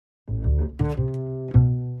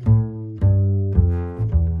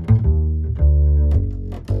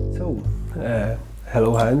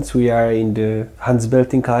Hello Hans, we are in the Hanse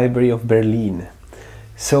Beltinga Library of Berlin.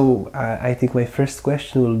 So I think my first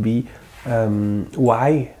question will be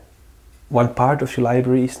why one part of your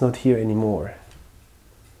library is not here anymore?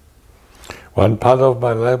 One part of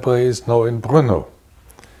my library is now in Brno.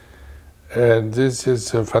 And this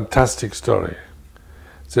is a fantastic story.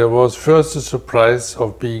 There was first a surprise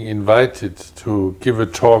of being invited to give a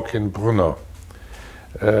talk in Brno,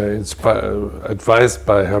 advised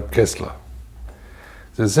by Herb Kessler.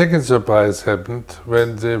 The second surprise happened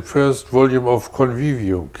when the first volume of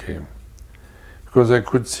Convivio came, because I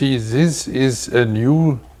could see this is a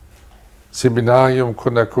new Seminarium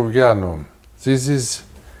Konakovianum. This is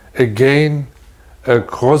again a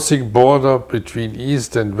crossing border between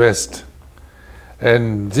East and West.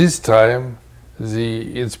 And this time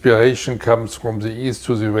the inspiration comes from the East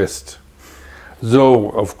to the West. Though,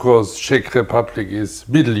 of course, Czech Republic is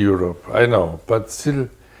Middle Europe, I know, but still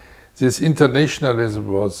this internationalism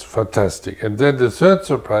was fantastic. And then the third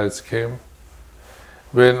surprise came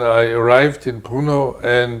when I arrived in Brno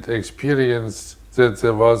and experienced that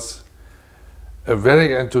there was a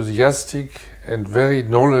very enthusiastic and very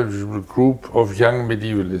knowledgeable group of young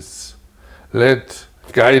medievalists, led,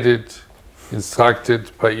 guided, instructed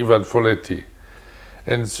by Ivana Folettiho.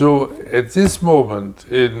 And so at this moment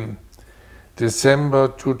in December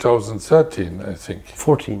 2013, I think.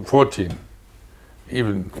 14.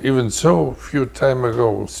 Even so, little time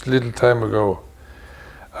ago,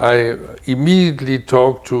 I immediately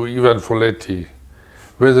talked to Ivana Folettiho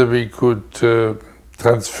whether we could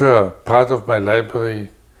transfer part of my library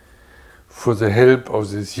for the help of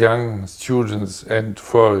these young students and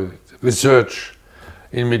for research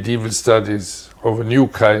in medieval studies of a new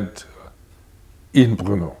kind in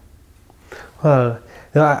Brno. Well,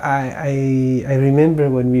 no, I remember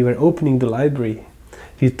when we were opening the library,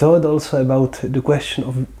 you thought also about the question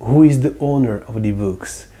of who is the owner of the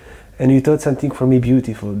books. And you thought something for me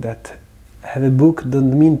beautiful, that have a book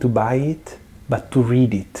doesn't mean to buy it, but to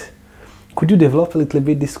read it. Could you develop a little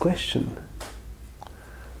bit this question?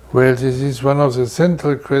 Well, this is one of the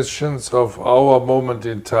central questions of our moment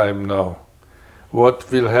in time now.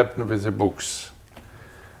 What will happen with the books?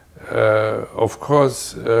 Of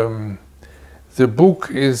course, the book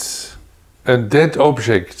is a dead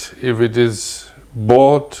object if it is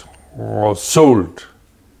bought or sold.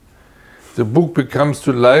 The book becomes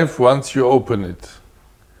to life once you open it.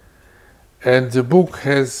 And the book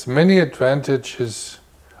has many advantages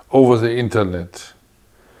over the internet,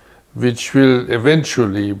 which will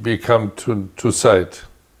eventually become to sight.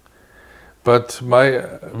 But my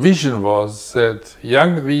vision was that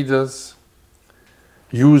young readers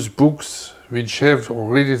use books which have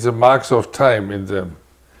already the marks of time in them.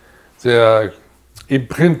 They are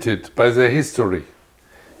imprinted by their history.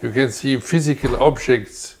 You can see physical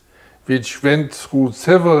objects which went through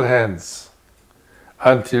several hands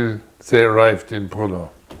until they arrived in Brno.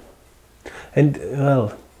 And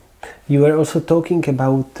well, you were also talking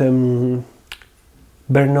about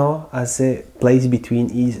Brno as a place between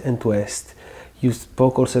East and West. You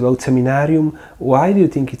spoke also about Seminarium. Why do you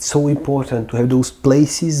think it's so important to have those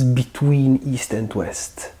places between East and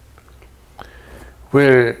West?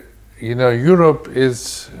 Well, you know, Europe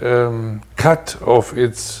is cut off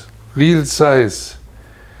its real size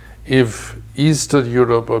if Eastern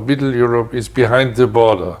Europe or Middle Europe is behind the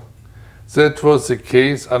border. That was the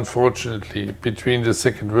case, unfortunately, between the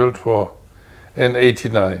Second World War and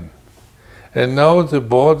 '89. And now the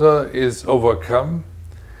border is overcome,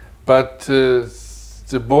 but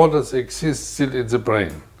the borders exist still in the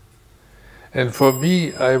brain. And for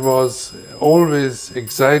me, I was always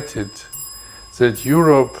excited that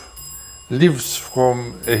Europe lives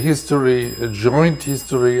from a history, a joint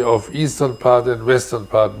history of Eastern part and Western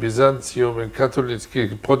part, Byzantium and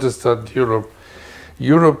Catholic, Protestant Europe.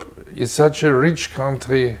 Europe is such a rich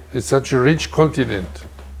country, is such a rich continent.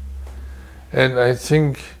 And I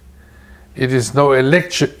think it is now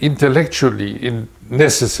intellectually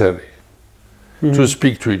necessary to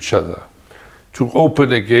speak to each other, to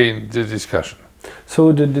open again the discussion.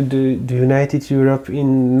 So the United Europe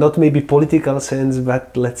in not maybe political sense,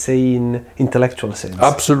 but let's say in intellectual sense.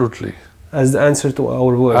 Absolutely. As the answer to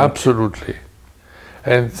our world. Absolutely.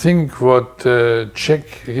 And think what Czech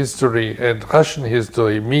history and Russian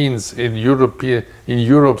history means in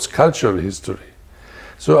Europe's cultural history.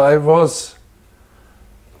 So I was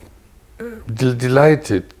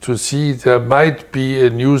delighted to see there might be a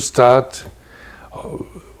new start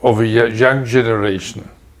of a young generation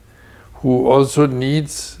who also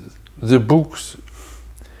needs the books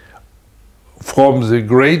from the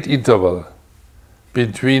great interval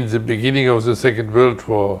between the beginning of the Second World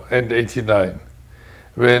War and '89,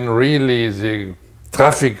 when really the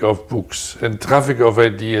traffic of books and traffic of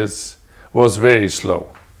ideas was very slow.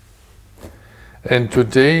 And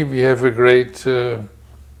today we have a great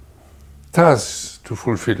task to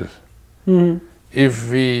fulfill. If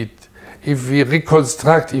we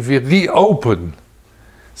reconstruct, if we reopen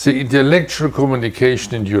the intellectual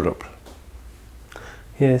communication in Europe.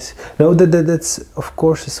 Yes, no, that's of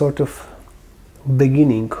course a sort of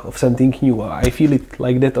beginning of something new. I feel it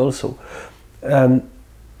like that also.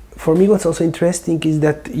 For me, what's also interesting is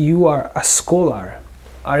that you are a scholar,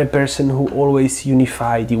 are a person who always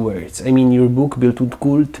unify the words. I mean, your book, Bild und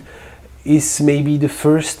Kult, is maybe the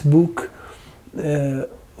first book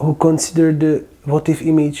who considered the votive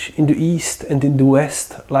image in the East and in the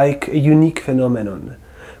West like a unique phenomenon.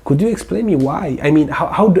 Could you explain me why? I mean,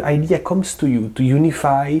 how the idea comes to you to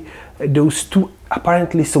unify those two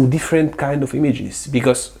apparently so different kind of images?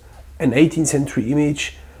 Because an 18th century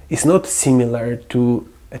image is not similar to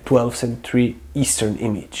a 12th century Eastern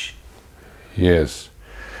image. Yes.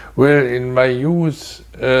 Well, in my youth,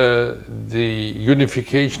 the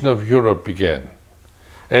unification of Europe began.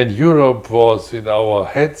 And Europe was in our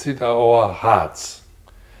heads, in our hearts.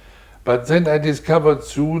 But then I discovered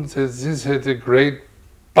soon that this had a great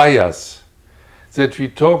bias, that we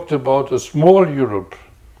talked about a small Europe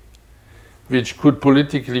which could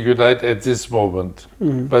politically unite at this moment.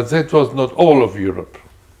 But that was not all of Europe.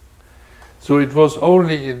 So it was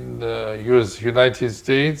only in United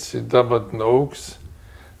States, in Dumbarton Oaks,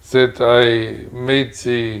 that I made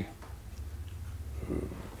the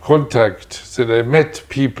contact, that I met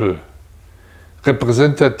people,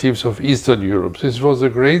 representatives of Eastern Europe. This was a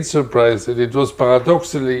great surprise, and it was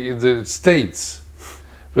paradoxically in the States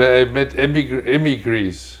where I met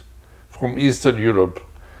emigres from Eastern Europe,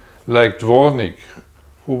 like Dvornik,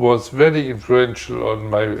 who was very influential on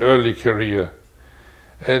my early career.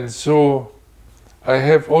 And so I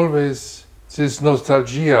have always this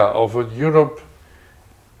nostalgia of a Europe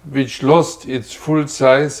which lost its full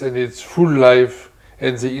size and its full life,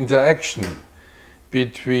 and the interaction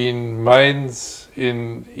between minds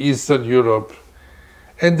in Eastern Europe.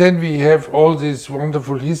 And then we have all this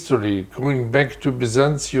wonderful history going back to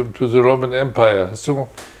Byzantium, to the Roman Empire. So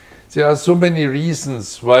there are so many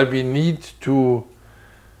reasons why we need to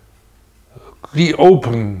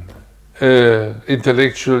reopen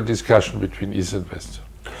intellectual discussion between East and West.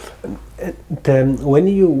 And when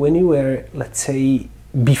you were, let's say,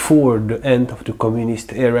 before the end of the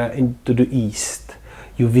communist era into the East,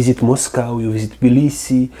 you visit Moscow, you visit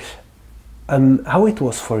Tbilisi, how it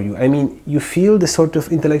was for you? I mean, you feel the sort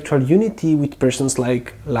of intellectual unity with persons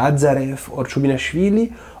like Lazarev or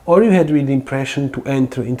Chubinashvili, or you had really the impression to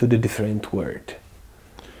enter into the different world?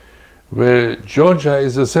 Well, Georgia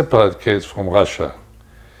is a separate case from Russia.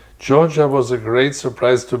 Georgia was a great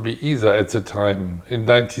surprise to me either at the time, in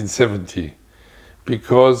 1970,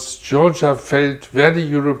 because Georgia felt very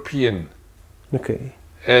European. Okay.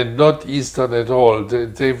 And not Eastern at all.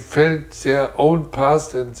 They felt their own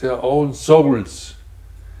past and their own souls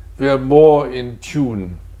were more in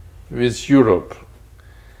tune with Europe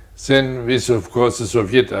than with, of course, the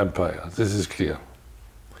Soviet Empire. This is clear.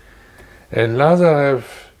 And Lazarev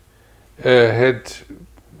had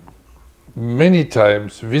many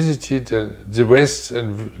times visited the West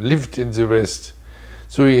and lived in the West.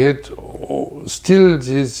 So he had still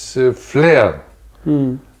this flair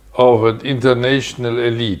of an international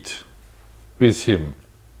elite with him.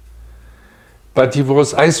 But he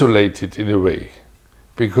was isolated in a way,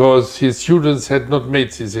 because his students had not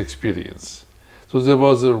made this experience. So there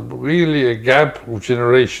was really a gap of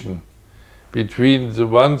generation between the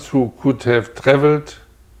ones who could have traveled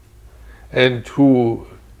and who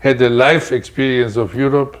had a life experience of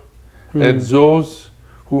Europe and those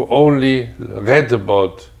who only read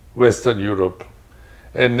about Western Europe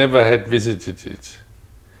and never had visited it.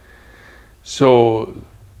 So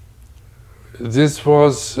this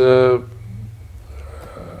was an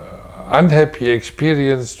unhappy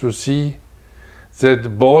experience to see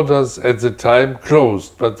that borders at the time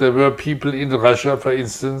closed, but there were people in Russia, for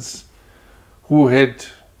instance, who had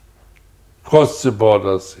crossed the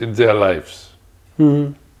borders in their lives.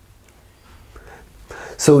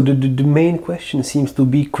 So the main question seems to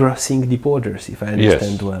be crossing the borders, if I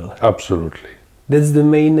understand well. Yes, absolutely. That's the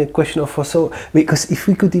main question of also, because if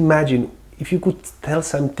we could imagine, if you could tell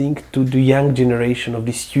something to the young generation of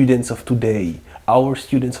the students of today, our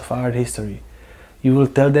students of art history, you will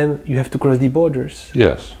tell them you have to cross the borders.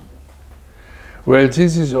 Yes. Well,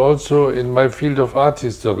 this is also in my field of art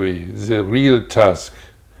history, the real task.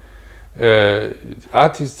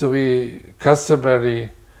 Art history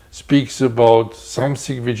customary speaks about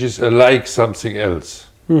something which is alike something else,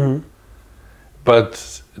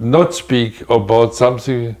 but not speak about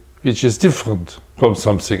something which is different from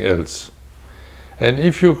something else. And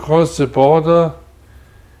if you cross the border,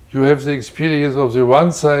 you have the experience of the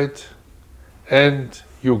one side and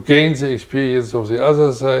you gain the experience of the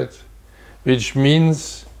other side, which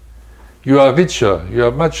means you are richer, you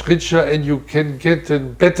are much richer, and you can get a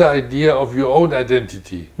better idea of your own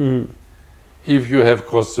identity if you have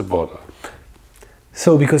crossed the border.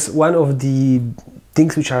 So, because one of the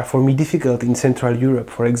things which are for me difficult in Central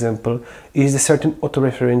Europe, for example, is a certain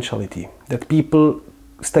autoreferentiality, that people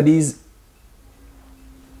studies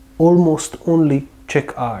almost only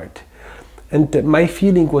Czech art. And my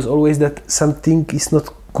feeling was always that something is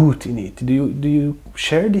not good in it. Do you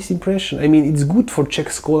share this impression? I mean, it's good for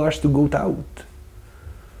Czech scholars to go out.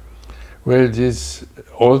 Well, this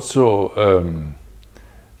also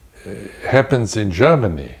happens in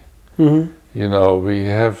Germany. You know, we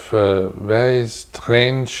have a very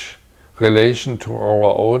strange relation to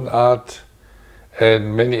our own art,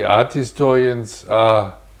 and many art historians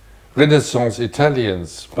are Renaissance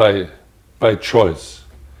Italians by choice.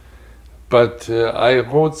 But I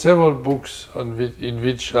wrote several books in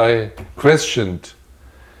which I questioned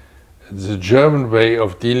the German way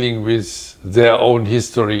of dealing with their own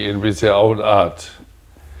history and with their own art.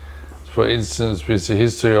 For instance, with the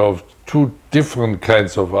history of two different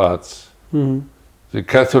kinds of arts, the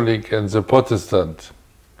Catholic and the Protestant.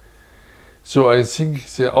 So I think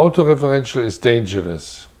the autoreferential is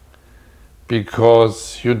dangerous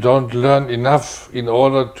because you don't learn enough in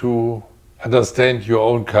order to understand your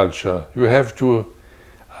own culture. You have to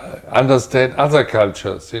understand other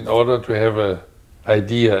cultures in order to have an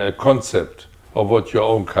idea, a concept of what your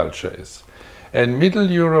own culture is. And Middle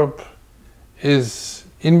Europe is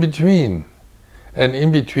in between. And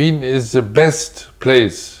in between is the best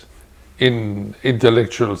place in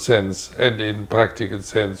intellectual sense and in practical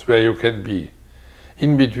sense where you can be.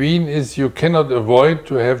 In between is you cannot avoid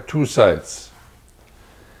to have two sides.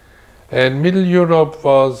 And Middle Europe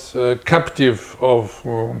was captive of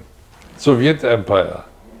Soviet Empire.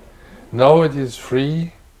 Now it is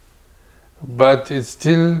free, but it's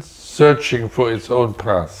still searching for its own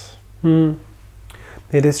path.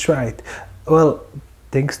 It is right. Well,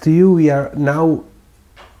 thanks to you, we are now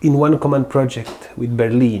in one common project with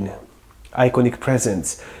Berlin, Iconic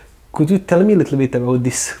Presence. Could you tell me a little bit about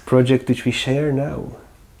this project which we share now?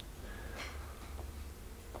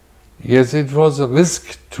 Yes, it was a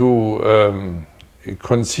risk to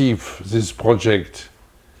conceive this project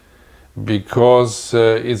because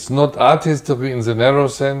it's not art history in the narrow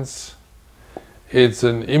sense, it's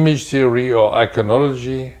an image theory or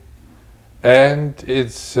iconology, and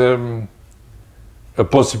it's a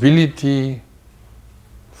possibility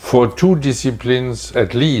for two disciplines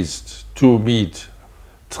at least to meet,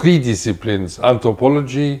 three disciplines: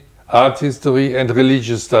 anthropology, art history and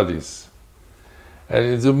religious studies. And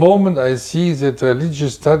in the moment I see that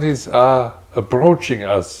religious studies are approaching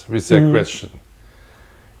us with their question.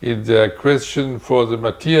 In their question for the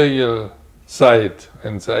material side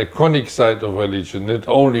and the iconic side of religion, not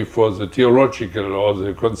only for the theological or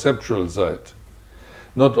the conceptual side,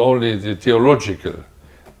 not only the theological,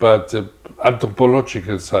 but the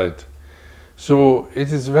anthropological side. So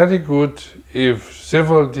it is very good if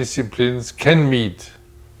several disciplines can meet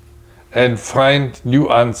and find new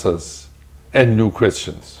answers and new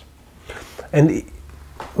questions. And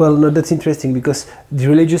well, no, that's interesting because the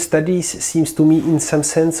religious studies seems to me in some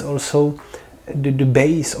sense also the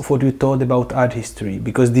base of what you taught about art history,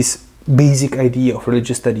 because this basic idea of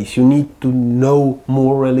religious studies, you need to know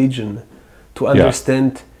more religion to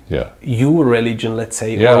understand your religion, let's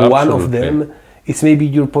say, or one of them. It's maybe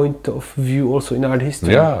your point of view also in art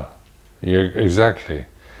history. Yeah, exactly.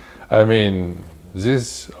 I mean,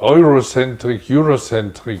 this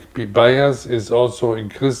Eurocentric bias is also in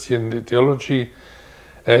Christian theology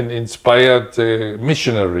and inspired the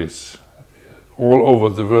missionaries all over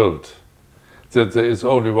the world. That there is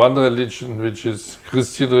only one religion, which is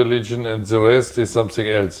Christian religion, and the rest is something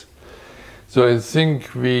else. So I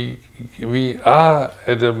think we are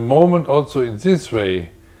at a moment also in this way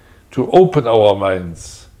to open our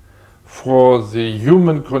minds for the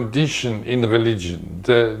human condition in religion.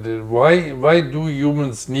 Why do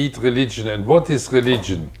humans need religion, and what is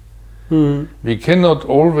religion? We cannot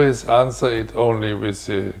always answer it only with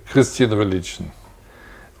the Christian religion.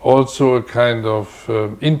 Also a kind of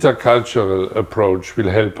intercultural approach will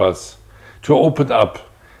help us to open up.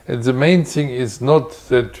 And the main thing is not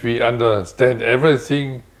that we understand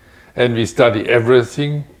everything and we study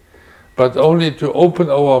everything, but only to open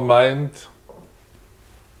our mind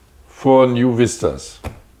for new vistas.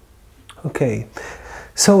 Okay,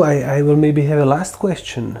 so I will maybe have a last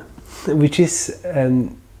question, which is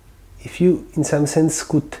if you in some sense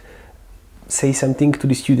could say something to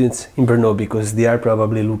the students in Brno, because they are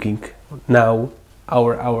probably looking now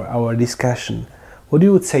our discussion. What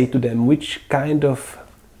you would say to them? Which kind of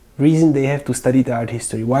reason they have to study the art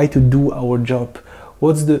history? Why to do our job?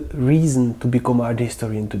 What's the reason to become art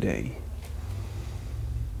historian today?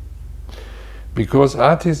 Because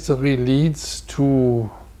art history leads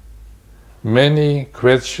to many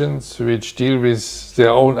questions which deal with their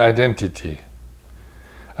own identity.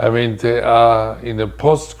 I mean, they are in a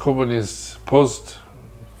post-communist,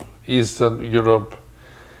 post-Eastern Europe,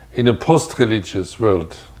 in a post-religious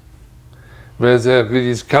world, where they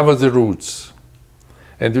rediscover the roots.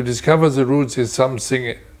 And to discover the roots is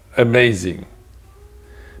something amazing,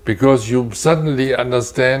 because you suddenly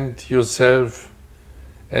understand yourself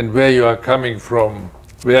and where you are coming from,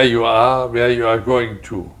 where you are going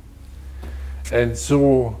to. And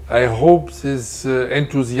so I hope this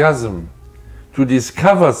enthusiasm to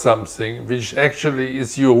discover something which actually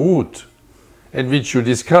is your root and which you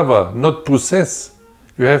discover, not possess.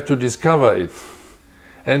 You have to discover it.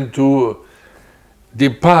 And to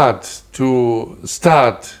depart, to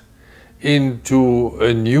start into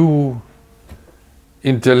a new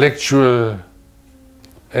intellectual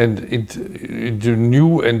and into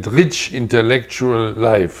new and rich intellectual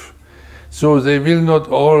life. So they will not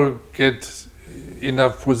all get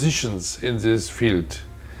enough positions in this field,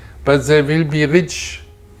 but they will be rich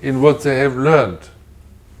in what they have learned,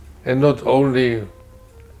 and not only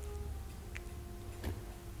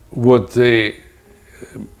what they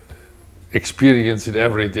experience in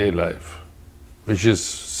everyday life, which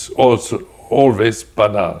is also always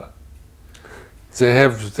banal. They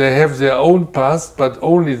have their own past, but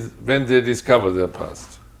only when they discover their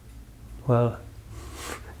past. Well,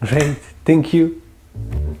 great, thank you.